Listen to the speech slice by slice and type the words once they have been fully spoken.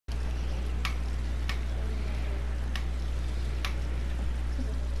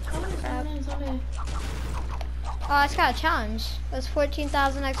Okay. Oh, it's got a challenge. That's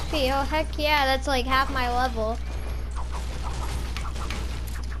 14,000 XP. Oh, heck yeah, that's like half my level.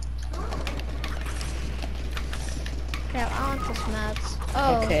 Crap, I want this mats.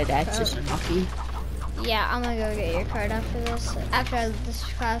 Oh, Okay, that's crap. just unlucky. Yeah, I'm gonna go get your card after this. After I leave this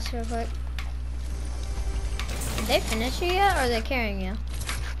class real quick. Did they finish you yet, or are they carrying you?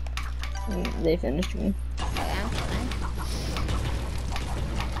 They finished me. Okay, I'm fine.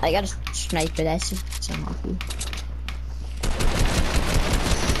 I got a sniper, that's just unlucky.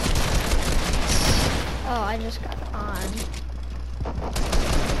 Oh, I just got on.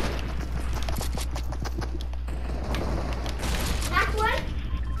 Next one.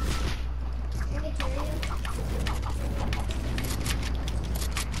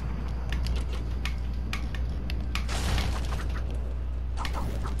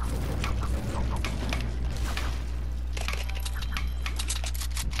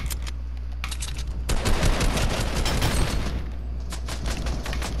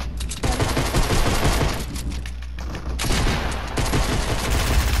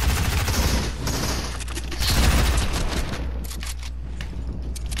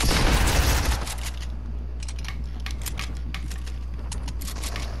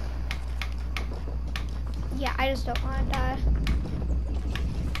 Yeah, I just don't want to die.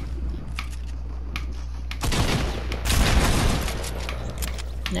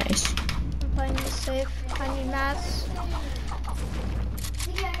 Nice. I'm playing this safe. I need mats. I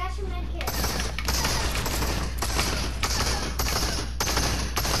got your med kit.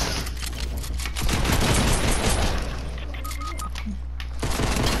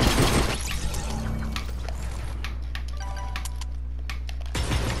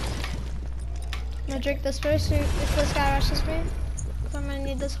 I'm gonna drink this first if this guy rushes me. I'm gonna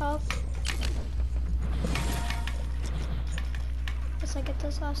need this help. Guess I get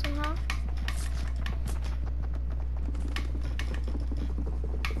this off somehow.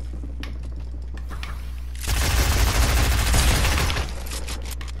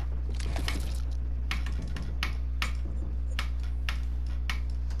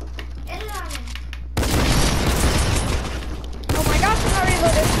 Oh my gosh, I'm not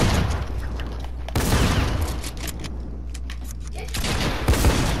reloaded.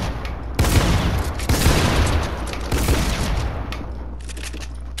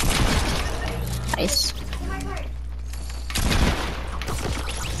 Nice.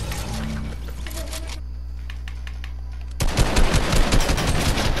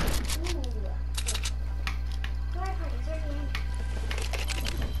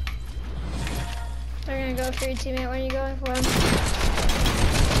 They're gonna go for your teammate. What are you going for? Okay,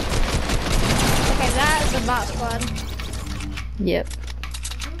 that is a bot squad. Yep.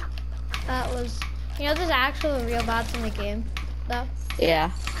 That was, you know, there's actual real bots in the game, though.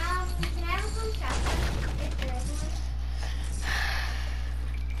 Yeah. Can I have some shotgun?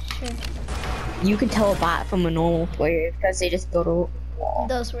 Sure. You can tell a bot from a normal player because they just go to a wall.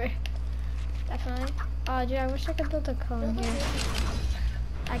 Those were definitely. Oh, dude, I wish I could build a cone here.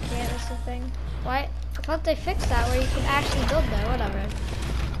 I can't. That's the thing. What? I thought they fixed that where you could actually build there. Whatever.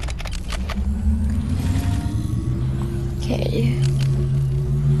 Okay.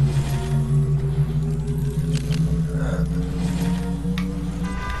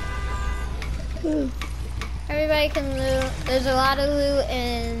 Everybody can loot. There's a lot of loot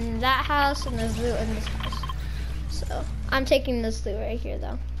in that house, and there's loot in this house. So I'm taking this loot right here,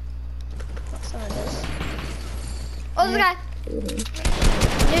 though. Some of this. Oh, there's a guy.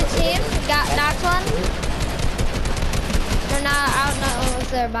 New team. Got knocked one. They're not. I don't know if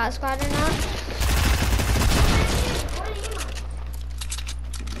they're a bot squad or not.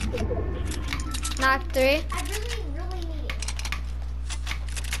 Knocked 3. I really need it.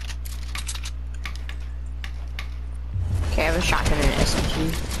 Okay, I have a shotgun and an SMG.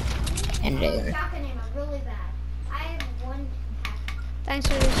 And a Shotgun ammo really bad. I have one pack. Thanks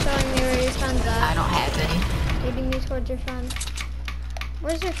for showing me where your friend's I at. don't have any. Leading me towards your friend.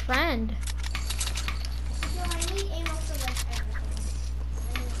 Where's your friend? So I need ammo for like everything.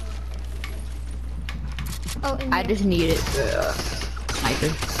 Oh, in I here. just need it for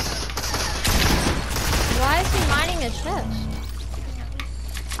sniper. Why is he mining a chest?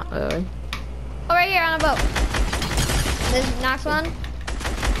 Not really. Oh, right here on a boat. This knocks one.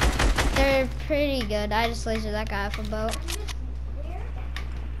 They're pretty good. I just lasered that guy off a boat.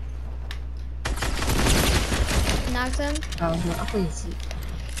 Knocked him. Oh, no, please.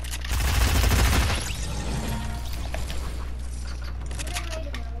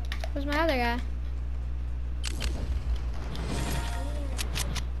 Where's my other guy?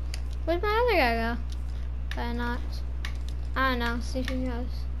 Where's my other guy go? That I knocked. I don't know. See if he goes.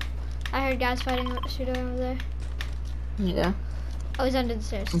 I heard guys fighting, shooting over there. Yeah. Oh, he's under the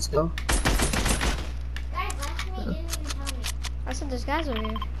stairs. Let's go. Guys, last me didn't even tell me. I said there's guys over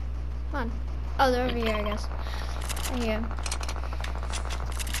here. Come on. Oh, they're over here, I guess. I hear 'em.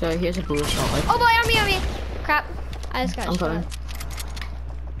 So here's a bullet shot. Like, Oh boy, on me. Crap. I just got I'm shot. coming.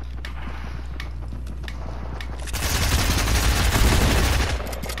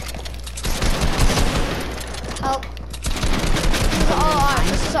 Help. This is all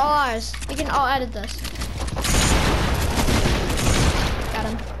ours. This is all ours. We can all edit this. Got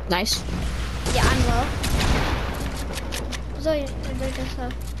him. Nice. Yeah, I'm low. Zoe, I break this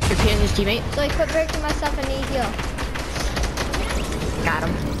stuff. You're pinning his teammate. Zoe, quit breaking my stuff. I need heal. Got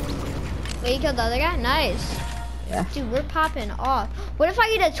him. Wait, you killed the other guy? Nice. Yeah. Dude, we're popping off. What if I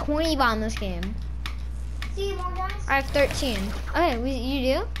get a 20 bomb this game? See more guys? I have 13. Okay,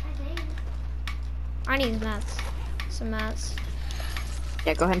 you do? I think. I need mats. Some mats.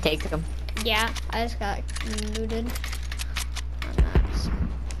 Yeah, go ahead and take them. Yeah, I just got looted. On mats.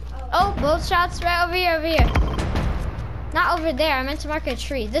 Oh, both shots right over here, over here. Not over there, I meant to mark a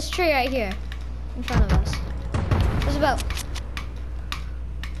tree. This tree right here. In front of us. There's a boat.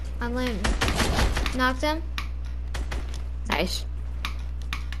 I'm landing. Knocked him. Nice.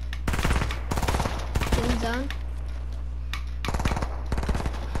 In zone.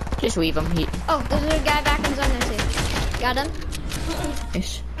 Just leave him. Oh, there's a guy back in zone there too. Got him.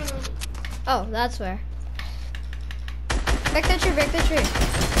 Nice. Oh, that's where. Break the tree, break the tree.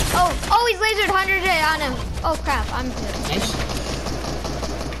 Oh, he's lasered 100 on him. Oh crap, I'm good. Nice.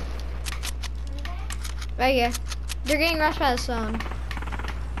 Right here. They're getting rushed by the zone.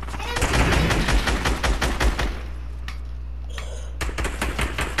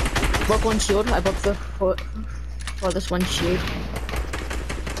 Broke one shield. I broke the for this one shield.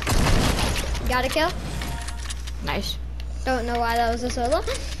 Got a kill? Nice. Don't know why that was a solo.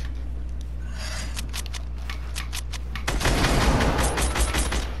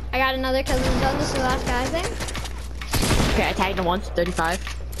 I got another kill in the zone. This is the last guy, I think. Okay, I tagged him once. 35.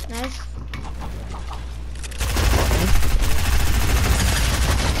 Nice.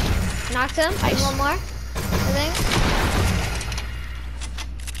 Knocked him. Nice. One more, I think.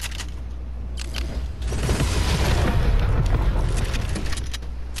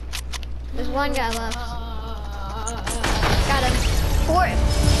 There's one guy left. Got him.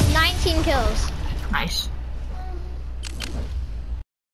 19 kills. Nice.